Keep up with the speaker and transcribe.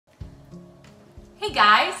Hey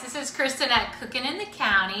guys, this is Kristen at Cooking in the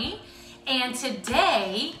County, and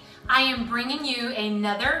today I am bringing you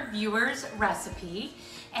another viewer's recipe.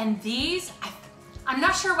 And these, I'm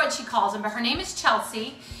not sure what she calls them, but her name is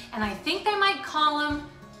Chelsea, and I think they might call them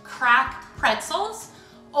Crack Pretzels,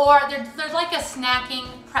 or they're like a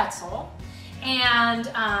snacking pretzel. And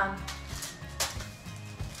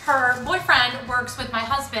her boyfriend works with my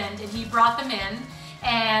husband, and he brought them in,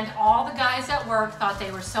 and all the guys at work thought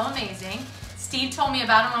they were so amazing. Steve told me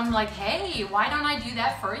about them. I'm like, hey, why don't I do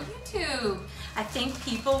that for YouTube? I think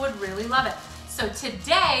people would really love it. So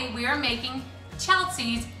today we are making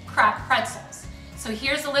Chelsea's Crack Pretzels. So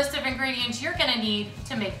here's a list of ingredients you're gonna need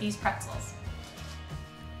to make these pretzels.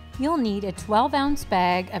 You'll need a 12-ounce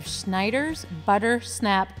bag of Snyders Butter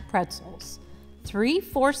Snap Pretzels,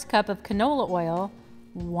 3/4 cup of canola oil,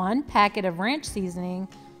 1 packet of ranch seasoning,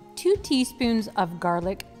 2 teaspoons of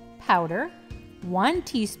garlic powder, 1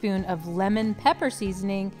 teaspoon of lemon pepper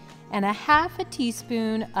seasoning, and 1/2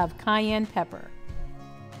 teaspoon of cayenne pepper.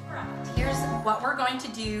 All right, here's what we're going to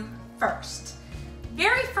do first.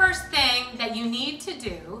 Very first thing that you need to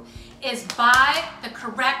do is buy the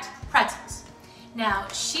correct pretzels. Now,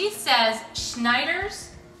 she says Snyders,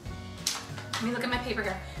 let me look at my paper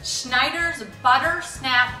here, Snyders Butter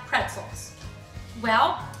Snap Pretzels.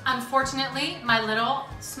 Well, unfortunately, my little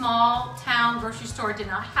small town grocery store did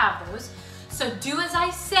not have those. So do as I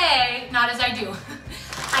say, not as I do.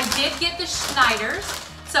 I did get the Snyders,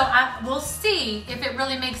 so we'll see if it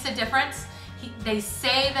really makes a difference. They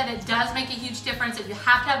say that it does make a huge difference, that you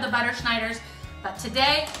have to have the butter Snyders, but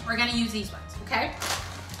today we're gonna use these ones, okay?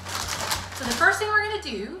 So the first thing we're gonna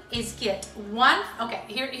do is get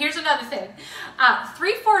here's another thing.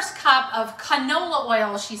 3/4 cup of canola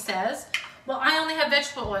oil, she says. Well, I only have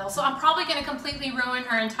vegetable oil, so I'm probably gonna completely ruin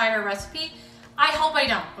her entire recipe. I hope I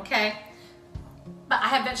don't, okay? But I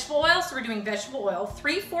have vegetable oil, so we're doing vegetable oil,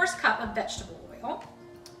 3/4 cup of vegetable oil.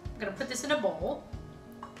 I'm gonna put this in a bowl.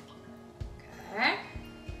 Okay.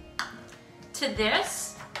 To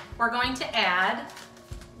this, we're going to add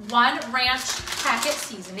 1 ranch packet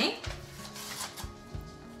seasoning.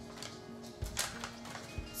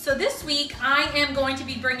 So this week, I am going to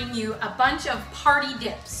be bringing you a bunch of party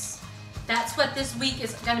dips. That's what this week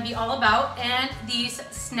is gonna be all about, and these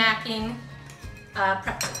snacking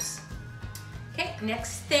pretzels. Okay,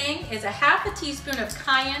 next thing is 1/2 teaspoon of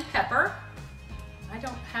cayenne pepper. I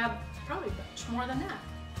don't have probably much more than that.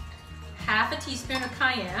 1/2 teaspoon of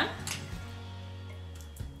cayenne.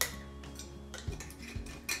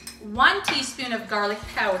 1 teaspoon of garlic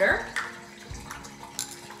powder.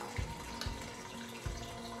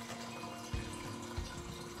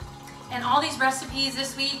 And all these recipes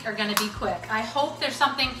this week are gonna be quick. I hope there's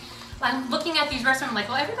something, I'm looking at these recipes, I'm like,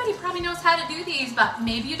 well, everybody probably knows how to do these, but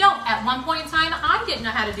maybe you don't. At one point in time, I didn't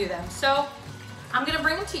know how to do them. So I'm gonna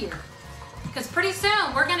bring them to you. Because pretty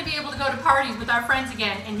soon, we're gonna be able to go to parties with our friends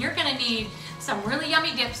again, and you're gonna need some really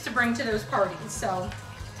yummy dips to bring to those parties. So,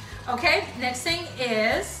 okay, next thing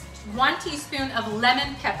is 1 teaspoon of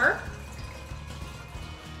lemon pepper.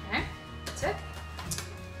 Okay, that's it.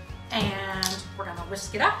 And we're gonna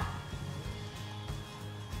whisk it up.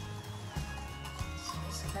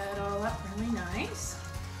 That all up really nice.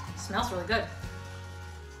 Smells really good.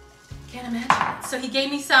 Can't imagine it. So he gave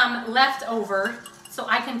me some leftover so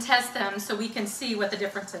I can test them so we can see what the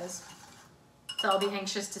difference is. So I'll be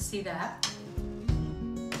anxious to see that.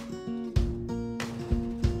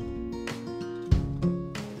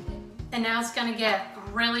 And now it's gonna get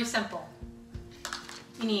really simple.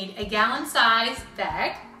 You need a gallon-size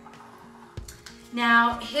bag.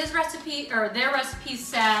 Now his recipe, or their recipe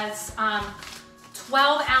says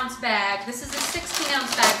 12-ounce bag. This is a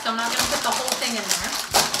 16-ounce bag, so I'm not gonna put the whole thing in there.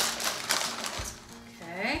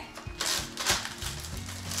 Okay.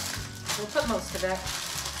 We'll put most of it,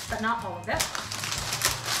 but not all of it.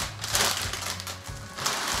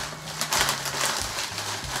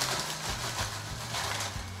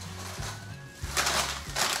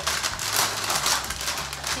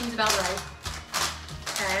 That seems about right.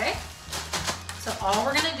 Okay. So all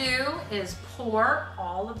we're gonna do is pour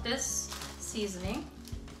all of this seasoning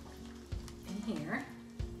in here.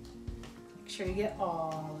 Make sure you get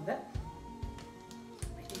all of it.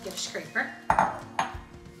 Maybe get a scraper. Make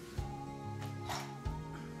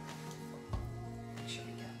sure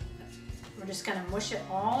you get it. We're just gonna mush it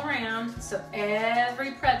all around so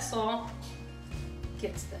every pretzel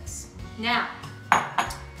gets this. Now,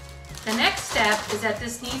 the next step is that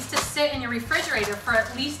this needs to sit in your refrigerator for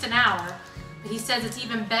at least an hour, but he says it's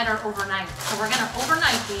even better overnight. So we're gonna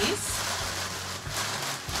overnight these.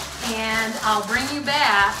 And I'll bring you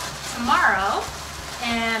back tomorrow,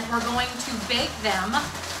 and we're going to bake them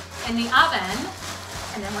in the oven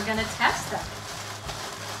and then we're gonna test them.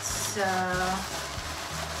 So,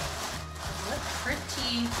 look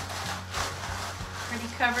pretty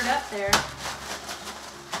covered up there.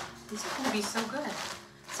 These are gonna be so good.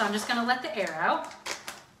 So I'm just gonna let the air out.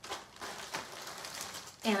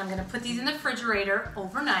 And I'm gonna put these in the refrigerator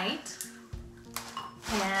overnight.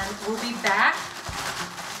 And we'll be back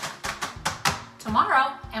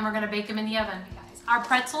tomorrow and we're gonna bake them in the oven. Guys, our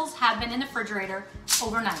pretzels have been in the refrigerator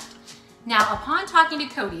overnight. Now, upon talking to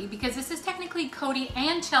Cody, because this is technically Cody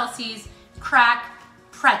and Chelsea's Crack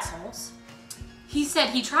Pretzels, he said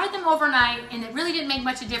he tried them overnight and it really didn't make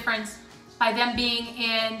much of a difference by them being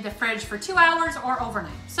in the fridge for 2 hours or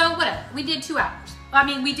overnight. So whatever, we did 2 hours. I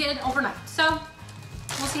mean, we did overnight. So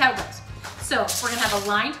we'll see how it goes. So we're gonna have a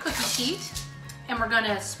lined cookie sheet and we're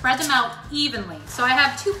gonna spread them out evenly. So I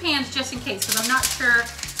have 2 pans just in case, because I'm not sure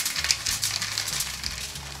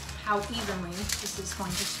how evenly this is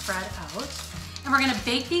going to spread out. And we're gonna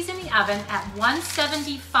bake these in the oven at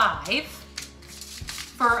 175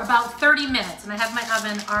 for about 30 minutes. And I have my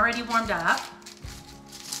oven already warmed up.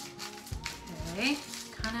 Okay,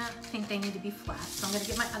 kinda think they need to be flat. So I'm gonna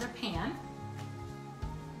get my other pan.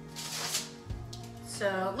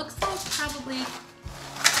 So it looks like probably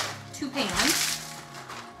 2 pans.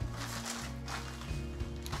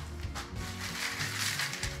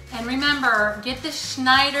 And remember, get the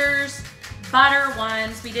Snyders butter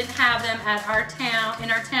ones. We didn't have them at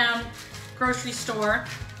in our town grocery store.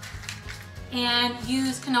 And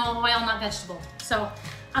use canola oil, not vegetable. So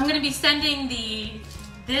I'm gonna be sending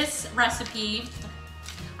this recipe,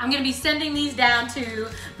 I'm gonna be sending these down to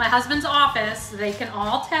my husband's office so they can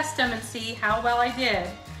all test them and see how well I did.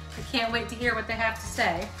 I can't wait to hear what they have to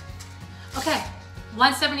say. Okay,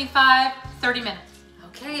 175, 30 minutes.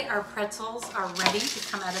 Okay, our pretzels are ready to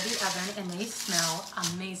come out of the oven and they smell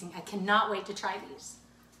amazing. I cannot wait to try these.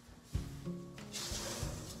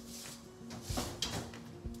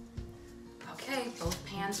 Okay, both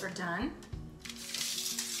pans are done.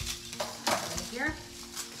 Right here.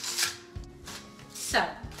 So,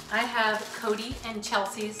 I have Cody and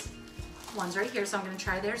Chelsea's ones right here, so I'm gonna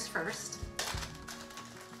try theirs first.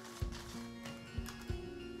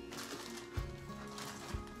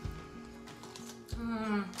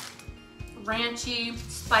 Ranchy,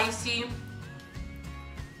 spicy.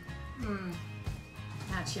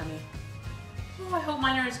 That's yummy. Oh, I hope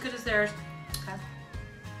mine are as good as theirs. Okay,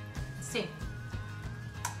 let's see.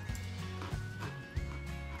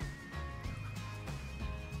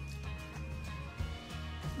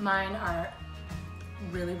 Mine are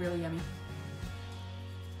really, really yummy.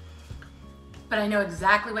 But I know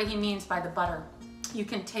exactly what he means by the butter. You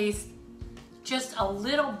can taste just a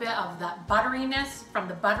little bit of that butteriness from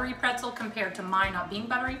the buttery pretzel compared to mine not being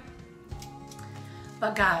buttery.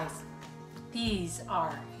 But guys, these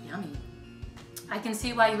are yummy. I can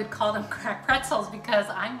see why you would call them Crack Pretzels because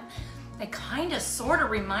they kind of sort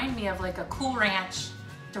of remind me of like a Cool Ranch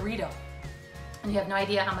Dorito. And you have no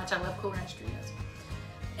idea how much I love Cool Ranch Doritos.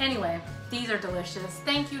 Anyway, these are delicious.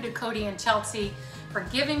 Thank you to Cody and Chelsea for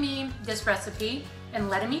giving me this recipe and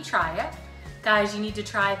letting me try it. Guys, you need to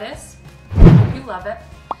try this. You love it.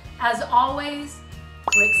 As always,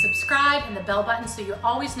 click subscribe and the bell button so you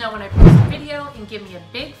always know when I post a video, and give me a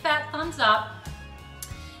big fat thumbs up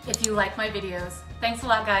if you like my videos. Thanks a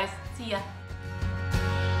lot, guys. See ya.